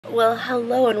Well,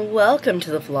 hello and welcome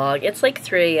to the vlog. It's like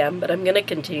 3 a.m., but I'm gonna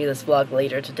continue this vlog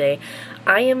later today.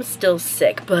 I am still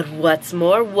sick, but what's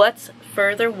more, what's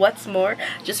more,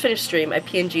 just finished stream. I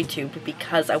PNG tubed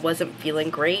because I wasn't feeling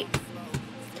great.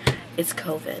 It's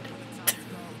COVID.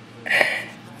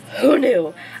 Who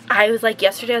knew? I was like,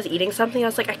 yesterday I was eating something, I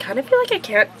was like, I kind of feel like I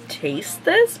can't taste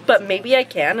this, but maybe I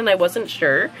can, and I wasn't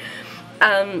sure.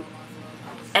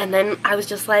 And then I was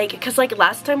just like, because like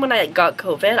last time when I got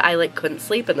COVID, I like couldn't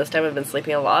sleep, and this time I've been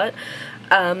sleeping a lot.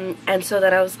 And so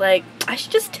then I was like, I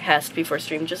should just test before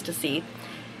stream just to see.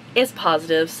 It's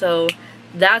positive, so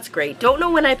that's great. Don't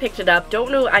know when I picked it up. Don't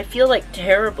know. I feel like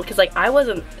terrible because like I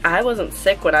wasn't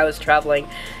sick when I was traveling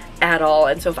at all,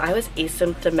 and so if I was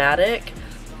asymptomatic,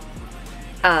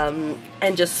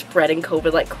 and just spreading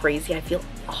COVID like crazy, I feel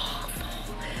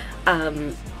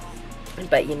awful.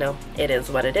 But you know, it is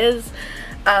what it is.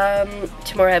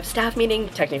 Tomorrow I have a staff meeting,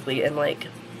 technically in like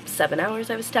 7 hours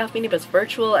I have a staff meeting, but it's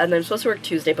virtual, and then I'm supposed to work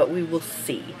Tuesday, but we will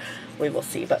see. We will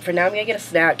see. But for now I'm gonna get a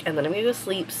snack, and then I'm gonna go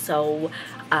sleep, so,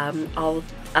 I'll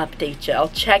update you. I'll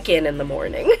check in the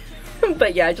morning.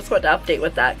 But yeah, I just wanted to update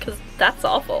with that, because that's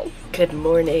awful. Good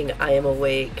morning, I am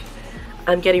awake.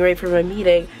 I'm getting ready for my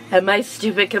meeting, and my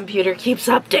stupid computer keeps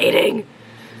updating.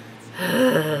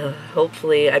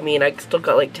 Hopefully, I mean, I still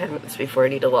got like 10 minutes before I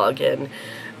need to log in.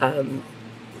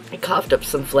 I coughed up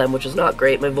some phlegm, which is not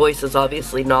great. My voice is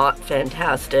obviously not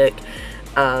fantastic.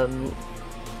 But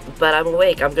I'm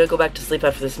awake. I'm gonna go back to sleep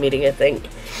after this meeting, I think.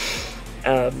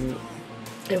 I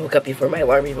woke up before my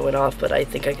alarm even went off, but I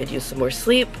think I could use some more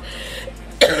sleep.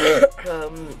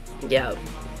 Yeah,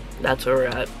 that's where we're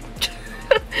at.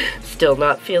 Still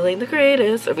not feeling the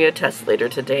greatest. I'm gonna test later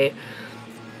today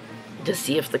to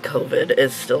see if the COVID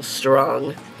is still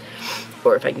strong,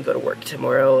 or if I can go to work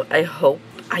tomorrow.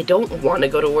 I don't want to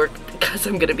go to work because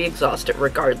I'm gonna be exhausted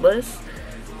regardless,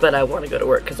 but I want to go to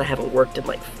work because I haven't worked in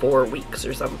like 4 weeks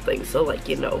or something, so like,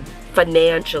 you know,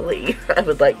 financially I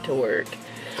would like to work.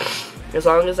 As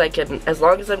long as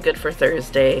I'm good for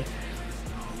Thursday,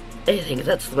 I think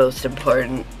that's the most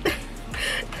important.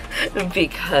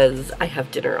 Because I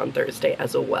have dinner on Thursday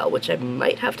as well, which I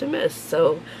might have to miss,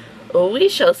 so we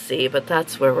shall see, but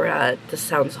that's where we're at. This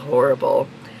sounds horrible.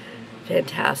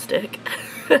 Fantastic.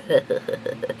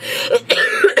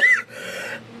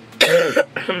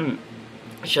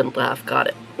 Shouldn't laugh, got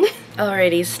it.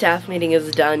 Alrighty, staff meeting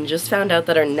is done. Just found out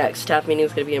that our next staff meeting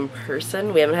is going to be in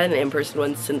person. We haven't had an in-person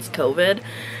one since COVID.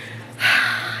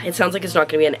 It sounds like it's not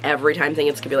going to be an every time thing.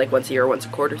 It's going to be like once a year or once a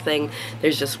quarter thing.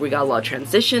 We got a lot of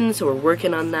transitions, so we're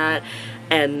working on that.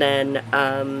 And then,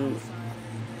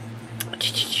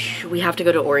 we have to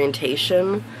go to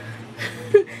orientation.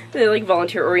 Like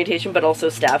volunteer orientation, but also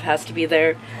staff has to be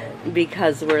there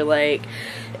because we're like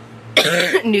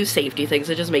new safety things,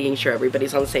 so just making sure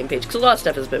everybody's on the same page because a lot of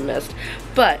stuff has been missed.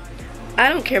 But I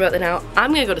don't care about that now.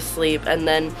 I'm gonna go to sleep, and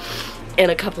then in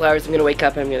a couple hours I'm gonna wake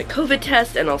up and I'm gonna COVID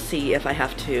test, and I'll see if I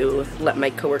have to let my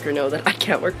coworker know that I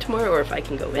can't work tomorrow or if I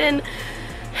can go in,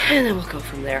 and then we'll go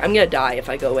from there. I'm gonna die if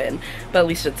I go in, but at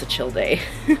least it's a chill day.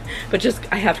 But just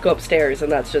I have to go upstairs, and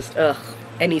that's just ugh.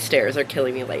 Any stairs are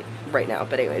killing me right now.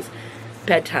 But anyways,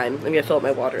 bedtime. I'm gonna fill up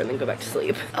my water and then go back to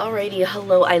sleep. Alrighty,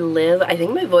 hello, I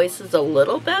think my voice is a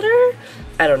little better.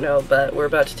 I don't know, but we're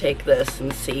about to take this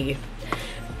and see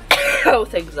how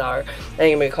things are. I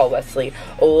think I'm gonna call Wesley.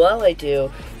 While I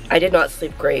do, I did not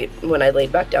sleep great when I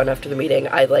laid back down after the meeting.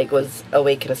 I like was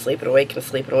awake and asleep and awake and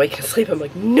asleep and awake and asleep. I'm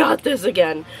like, not this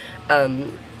again. But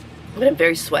I'm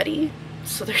very sweaty.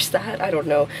 So there's that, I don't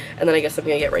know. And then I guess I'm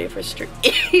gonna get ready for stream.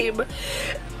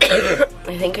 I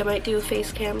think I might do a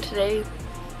face cam today.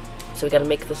 So we gotta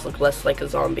make this look less like a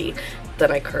zombie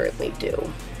than I currently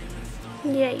do.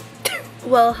 Yay.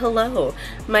 Well, hello.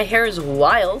 My hair is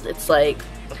wild. It's like,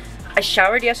 I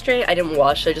showered yesterday, I didn't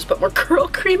wash, I just put more curl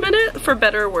cream in it, for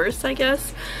better or worse, I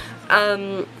guess.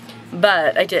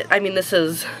 But I mean, this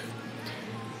is...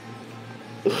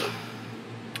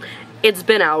 It's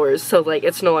been hours, so like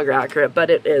it's no longer accurate,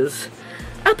 but it is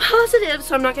a positive,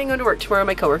 so I'm not gonna go to work tomorrow.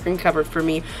 My coworker can cover for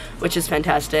me, which is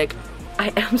fantastic.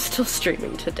 I am still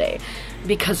streaming today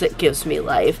because it gives me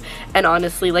life. And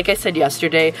honestly, like I said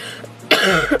yesterday,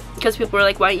 because people were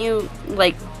like, why don't you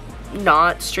like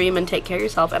not stream and take care of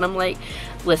yourself? And I'm like,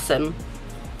 listen,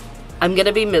 I'm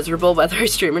gonna be miserable whether I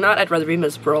stream or not. I'd rather be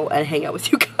miserable and hang out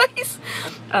with you guys.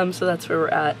 So that's where we're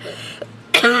at.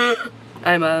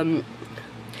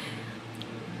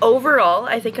 Overall,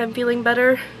 I think I'm feeling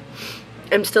better.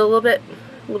 I'm still a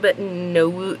little bit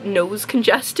nose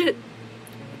congested.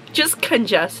 Just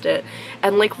congested.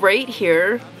 And like right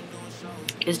here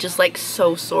is just like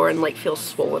so sore and like feels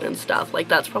swollen and stuff. Like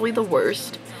that's probably the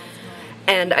worst.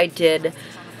 And I did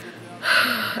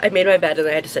I made my bed and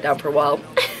I had to sit down for a while.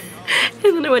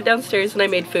 And then I went downstairs and I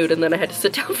made food and then I had to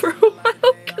sit down for a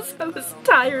while because I was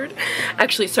tired.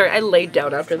 Actually, sorry, I laid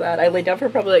down after that. I laid down for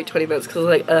probably like 20 minutes because I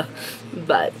was like, ugh.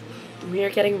 But we are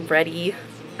getting ready.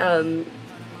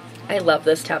 I love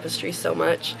this tapestry so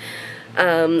much.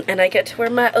 And I get to wear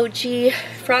my OG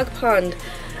Frog Pond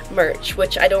merch,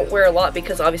 which I don't wear a lot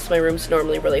because obviously my room's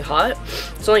normally really hot.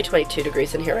 It's only 22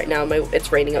 degrees in here right now.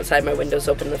 It's raining outside, my window's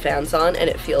open, the fan's on, and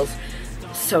it feels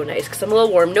so nice because I'm a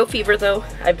little warm. No fever though.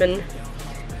 I've been,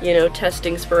 you know,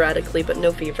 testing sporadically, but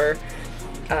no fever.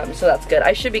 So that's good.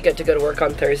 I should be good to go to work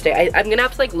on Thursday. I'm gonna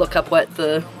have to like look up what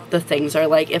the things are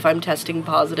like if I'm testing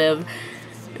positive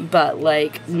but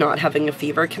like not having a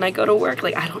fever. Can I go to work?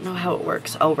 Like, I don't know how it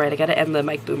works. Oh right, I gotta end the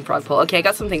Mike Boom frog poll. Okay, I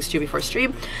got some things to do before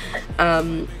stream,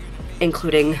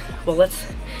 including, well, let's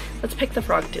pick the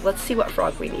frog. Let's see what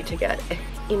frog we need to get.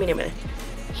 Mike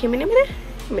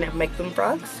Boom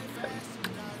frogs.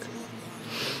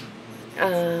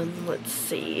 Let's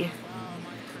see.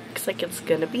 Looks like it's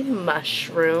gonna be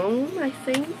mushroom, I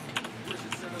think.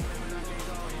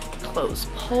 Close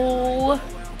poll.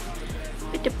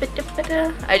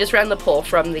 I just ran the poll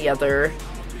from the other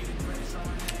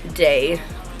day.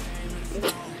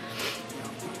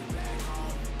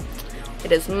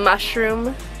 It is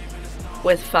mushroom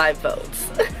with 5 votes.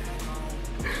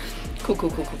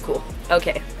 Cool.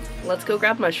 Okay, let's go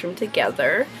grab mushroom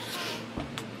together.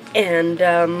 And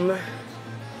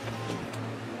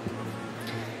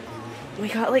we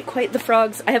got like quite the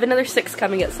frogs. I have another 6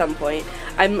 coming at some point.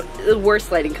 I'm the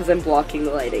worst lighting because I'm blocking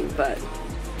the lighting, but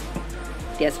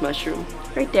yes, mushroom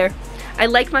right there. I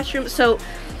like mushroom. So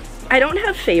I don't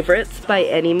have favorites by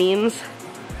any means.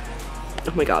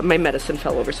 Oh my god, my medicine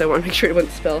fell over, so I want to make sure it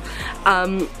wouldn't spill.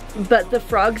 But the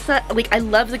frogs that, like, I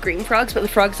love the green frogs, but the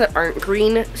frogs that aren't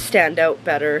green stand out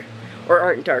better, or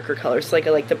aren't darker colors. Like, I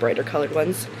like the brighter colored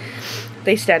ones.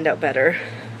 They stand out better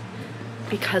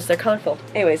because they're colorful.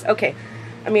 Anyways, okay.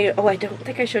 I mean, oh, I don't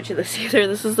think I showed you this either.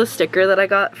 This is the sticker that I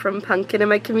got from Pumpkin in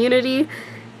my community.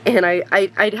 And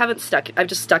I haven't stuck it. I've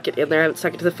just stuck it in there. I haven't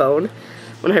stuck it to the phone.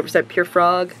 100% pure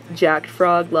frog. Jacked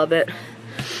frog. Love it.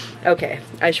 Okay.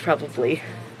 I should probably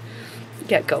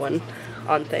get going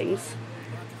on things.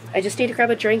 I just need to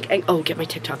grab a drink and, oh, get my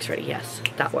TikToks ready. Yes,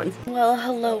 that one. Well,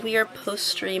 hello. We are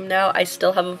post-stream now. I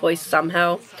still have a voice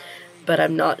somehow, but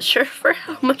I'm not sure for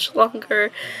how much longer.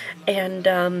 And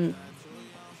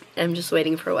I'm just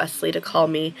waiting for Wesley to call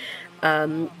me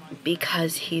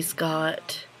because he's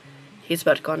about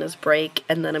to go on his break,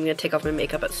 and then I'm gonna take off my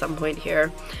makeup at some point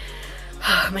here.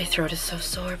 My throat is so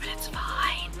sore, but it's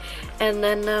fine. And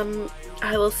then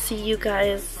I will see you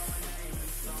guys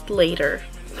later.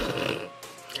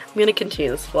 I'm gonna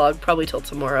continue this vlog probably till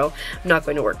tomorrow. I'm not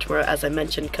going to work tomorrow, as I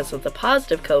mentioned, because of the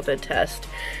positive COVID test,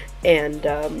 and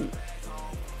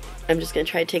I'm just gonna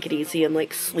try to take it easy and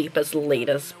like sleep as late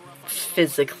as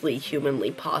physically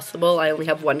humanly possible. I only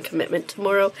have one commitment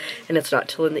tomorrow and it's not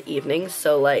till in the evening,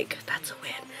 so like that's a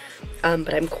win.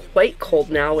 But I'm quite cold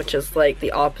now, which is like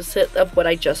the opposite of what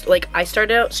I just, like, I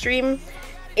started out stream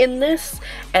in this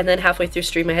and then halfway through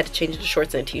stream I had to change into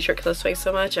shorts and a t-shirt because I was sweating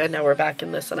so much, and now we're back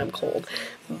in this and I'm cold,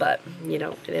 but you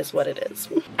know, it is what it is.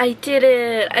 I did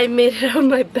it. I made it on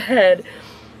my bed.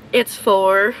 It's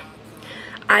 4.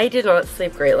 I did not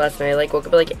sleep great last night. I like woke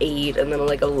up at like 8 and then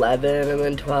like 11 and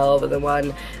then 12 and then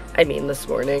 1. I mean this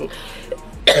morning.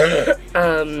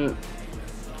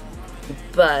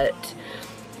 But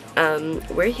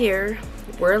we're here.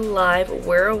 We're alive.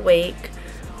 We're awake.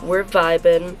 We're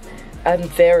vibing. I'm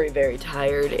very, very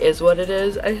tired is what it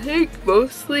is. I think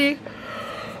mostly.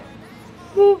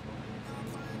 I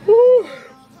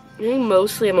think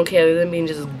mostly I'm okay other than being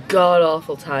just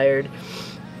god-awful tired.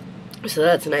 So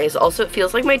that's nice. Also, it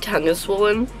feels like my tongue is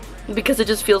swollen because it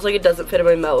just feels like it doesn't fit in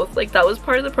my mouth. Like, that was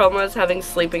part of the problem I was having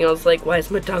sleeping. I was like, why is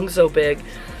my tongue so big?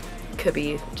 Could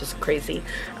be just crazy.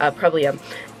 Probably am.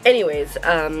 Anyways,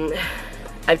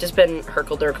 I've just been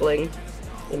herkle-durkling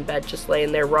in bed, just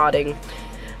laying there rotting.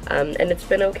 And it's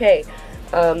been okay.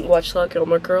 Watched a lot of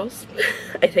Gilmore Girls.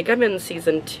 I think I'm in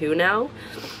season 2 now.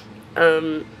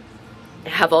 I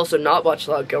have also not watched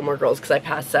a lot of Gilmore Girls because I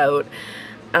pass out.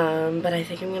 But I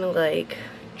think I'm gonna like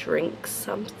drink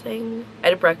something. I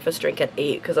had a breakfast drink at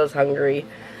 8 because I was hungry,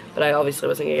 but I obviously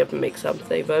wasn't gonna get up and make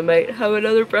something, but I might have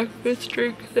another breakfast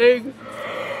drink thing.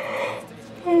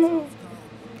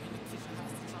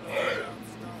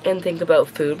 And think about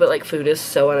food, but like food is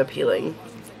so unappealing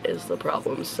is the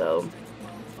problem, so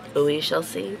we shall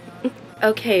see.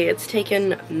 Okay, it's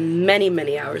taken many,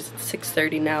 many hours. It's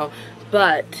 6:30 now,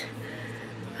 but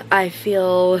I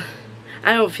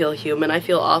don't feel human. I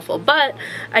feel awful, but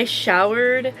I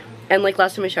showered And like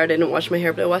last time I showered, I didn't wash my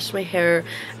hair, but I washed my hair.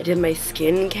 I did my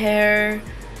skincare.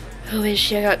 Who is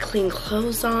she? I got clean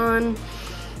clothes on.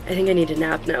 I think I need a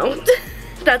nap now.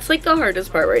 That's like the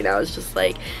hardest part right now, is just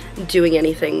like doing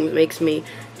anything that makes me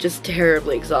just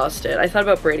terribly exhausted. I thought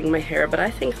about braiding my hair, but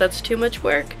I think that's too much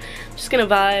work. I'm just gonna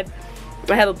vibe.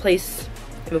 I have a place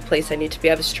I need to be.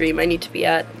 I have a stream I need to be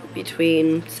at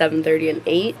between 7:30 and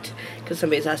 8 because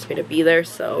somebody's asked me to be there,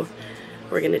 so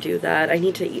we're gonna do that. I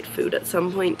need to eat food at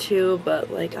some point too,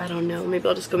 but like, I don't know, maybe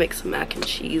I'll just go make some mac and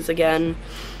cheese again.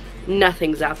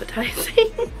 Nothing's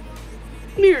appetizing.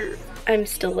 I'm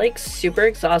still like super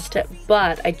exhausted,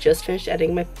 but I just finished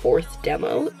editing my 4th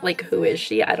demo. Like, who is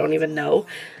she? I don't even know.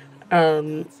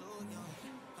 And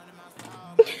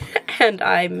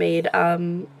I made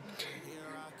and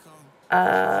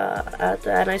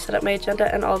I set up my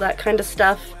agenda and all that kind of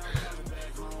stuff.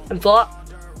 I'm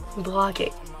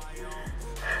vlogging.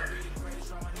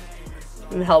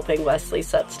 I'm helping Wesley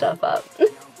set stuff up.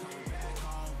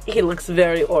 He looks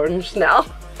very orange now.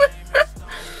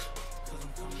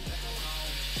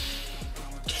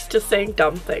 He's just saying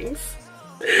dumb things.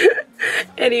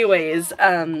 Anyways,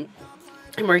 I'm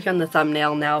working on the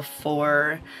thumbnail now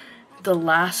for the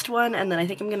last one, and then I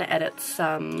think I'm gonna edit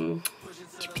some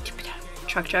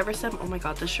truck driver sim. Oh my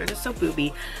god, this shirt is so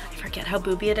booby. I forget how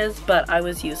booby it is, but I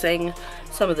was using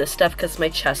some of this stuff because my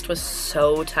chest was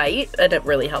so tight and it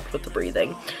really helped with the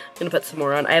breathing. I'm gonna put some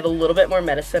more on. I have a little bit more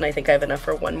medicine. I think I have enough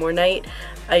for one more night.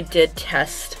 I did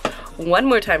test one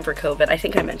more time for COVID. I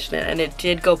think I mentioned it, and it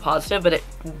did go positive, but it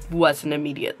wasn't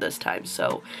immediate this time,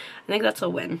 so I think that's a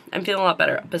win. I'm feeling a lot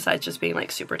better besides just being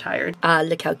like super tired.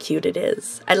 Look how cute it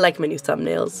is. I like my new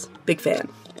thumbnails. Big fan.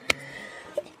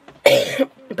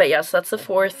 But yeah, so that's the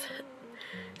 4th.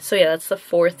 So yeah, that's the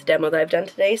 4th demo that I've done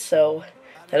today, so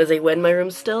that is a win. My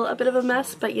room's still a bit of a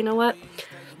mess, but you know what?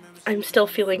 I'm still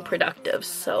feeling productive,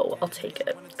 so I'll take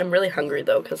it. I'm really hungry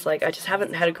though, because like I just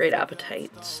haven't had a great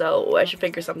appetite, so I should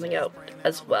figure something out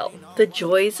as well. The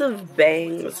joys of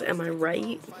bangs, am I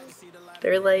right?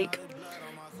 They're like,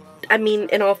 I mean,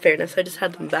 in all fairness, I just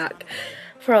had them back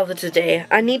for all of today.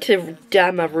 I need to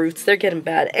dye my roots, they're getting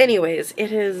bad. Anyways,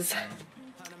 it is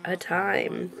a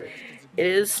time. It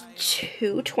is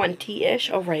 2:20-ish.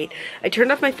 Oh right, I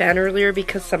turned off my fan earlier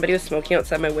because somebody was smoking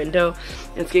outside my window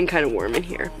and it's getting kind of warm in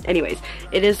here. Anyways,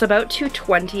 it is about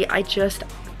 2:20. I just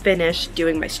finished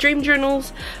doing my stream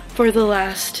journals for the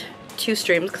last 2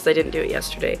 streams because I didn't do it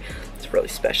yesterday. It's really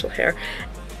special hair.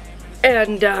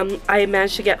 And I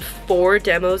managed to get 4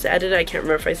 demos edited, I can't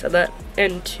remember if I said that,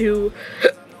 and 2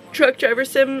 truck driver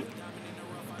sim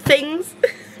things,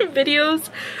 videos.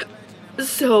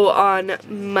 So on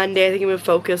Monday, I think I'm gonna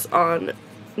focus on,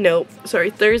 no, sorry,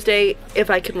 Thursday, if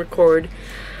I can record,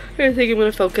 I think I'm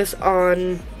gonna focus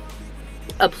on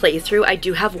a playthrough. I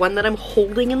do have one that I'm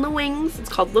holding in the wings. It's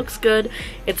called Looks Good.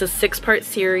 It's a 6-part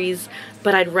series,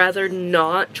 but I'd rather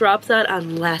not drop that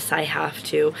unless I have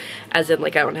to, as in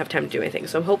like I don't have time to do anything.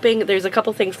 So I'm hoping, there's a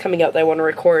couple things coming out that I want to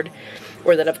record,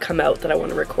 or that have come out that I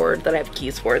want to record, that I have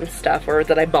keys for and stuff, or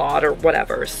that I bought or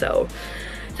whatever. So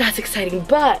that's exciting,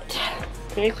 but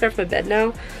I'm gonna clear off my bed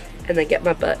now and then get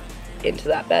my butt into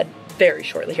that bed very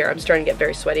shortly here. I'm starting to get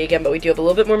very sweaty again, but we do have a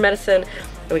little bit more medicine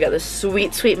and we got this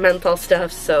sweet, sweet menthol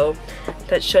stuff, so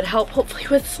that should help hopefully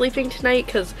with sleeping tonight,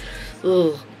 because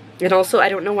ugh. And also, I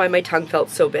don't know why my tongue felt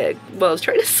so big while I was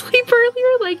trying to sleep earlier.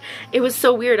 Like, it was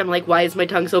so weird. I'm like, why is my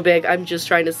tongue so big? I'm just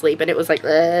trying to sleep. And it was like,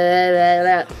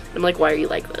 I'm like, why are you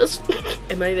like this?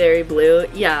 Am I very blue?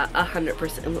 Yeah,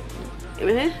 100%. Can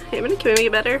we make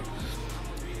it better?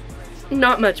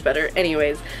 Not much better.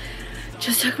 Anyways,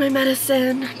 just took my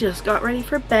medicine, just got ready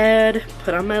for bed,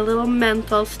 put on my little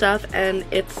menthol stuff, and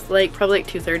it's like probably like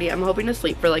 2:30. I'm hoping to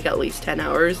sleep for like at least 10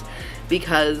 hours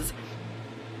because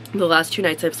the last 2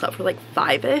 nights I've slept for like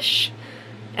 5-ish,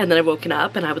 and then I've woken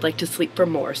up and I would like to sleep for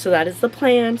more. So that is the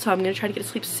plan. So I'm gonna try to get to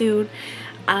sleep soon.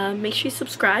 Make sure you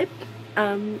subscribe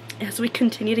as we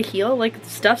continue to heal. Like,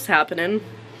 stuff's happening.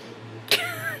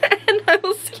 And I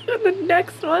will see you in the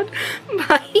next one.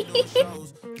 Bye.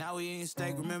 Now we eating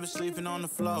steak, remember sleeping on the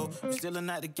floor. We stealing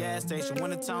at the gas station when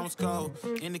the time was cold.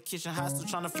 In the kitchen, hot still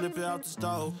trying to flip it out the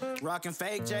stove. Rocking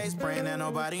fake J's, praying that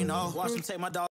nobody know. Watch them take my dog.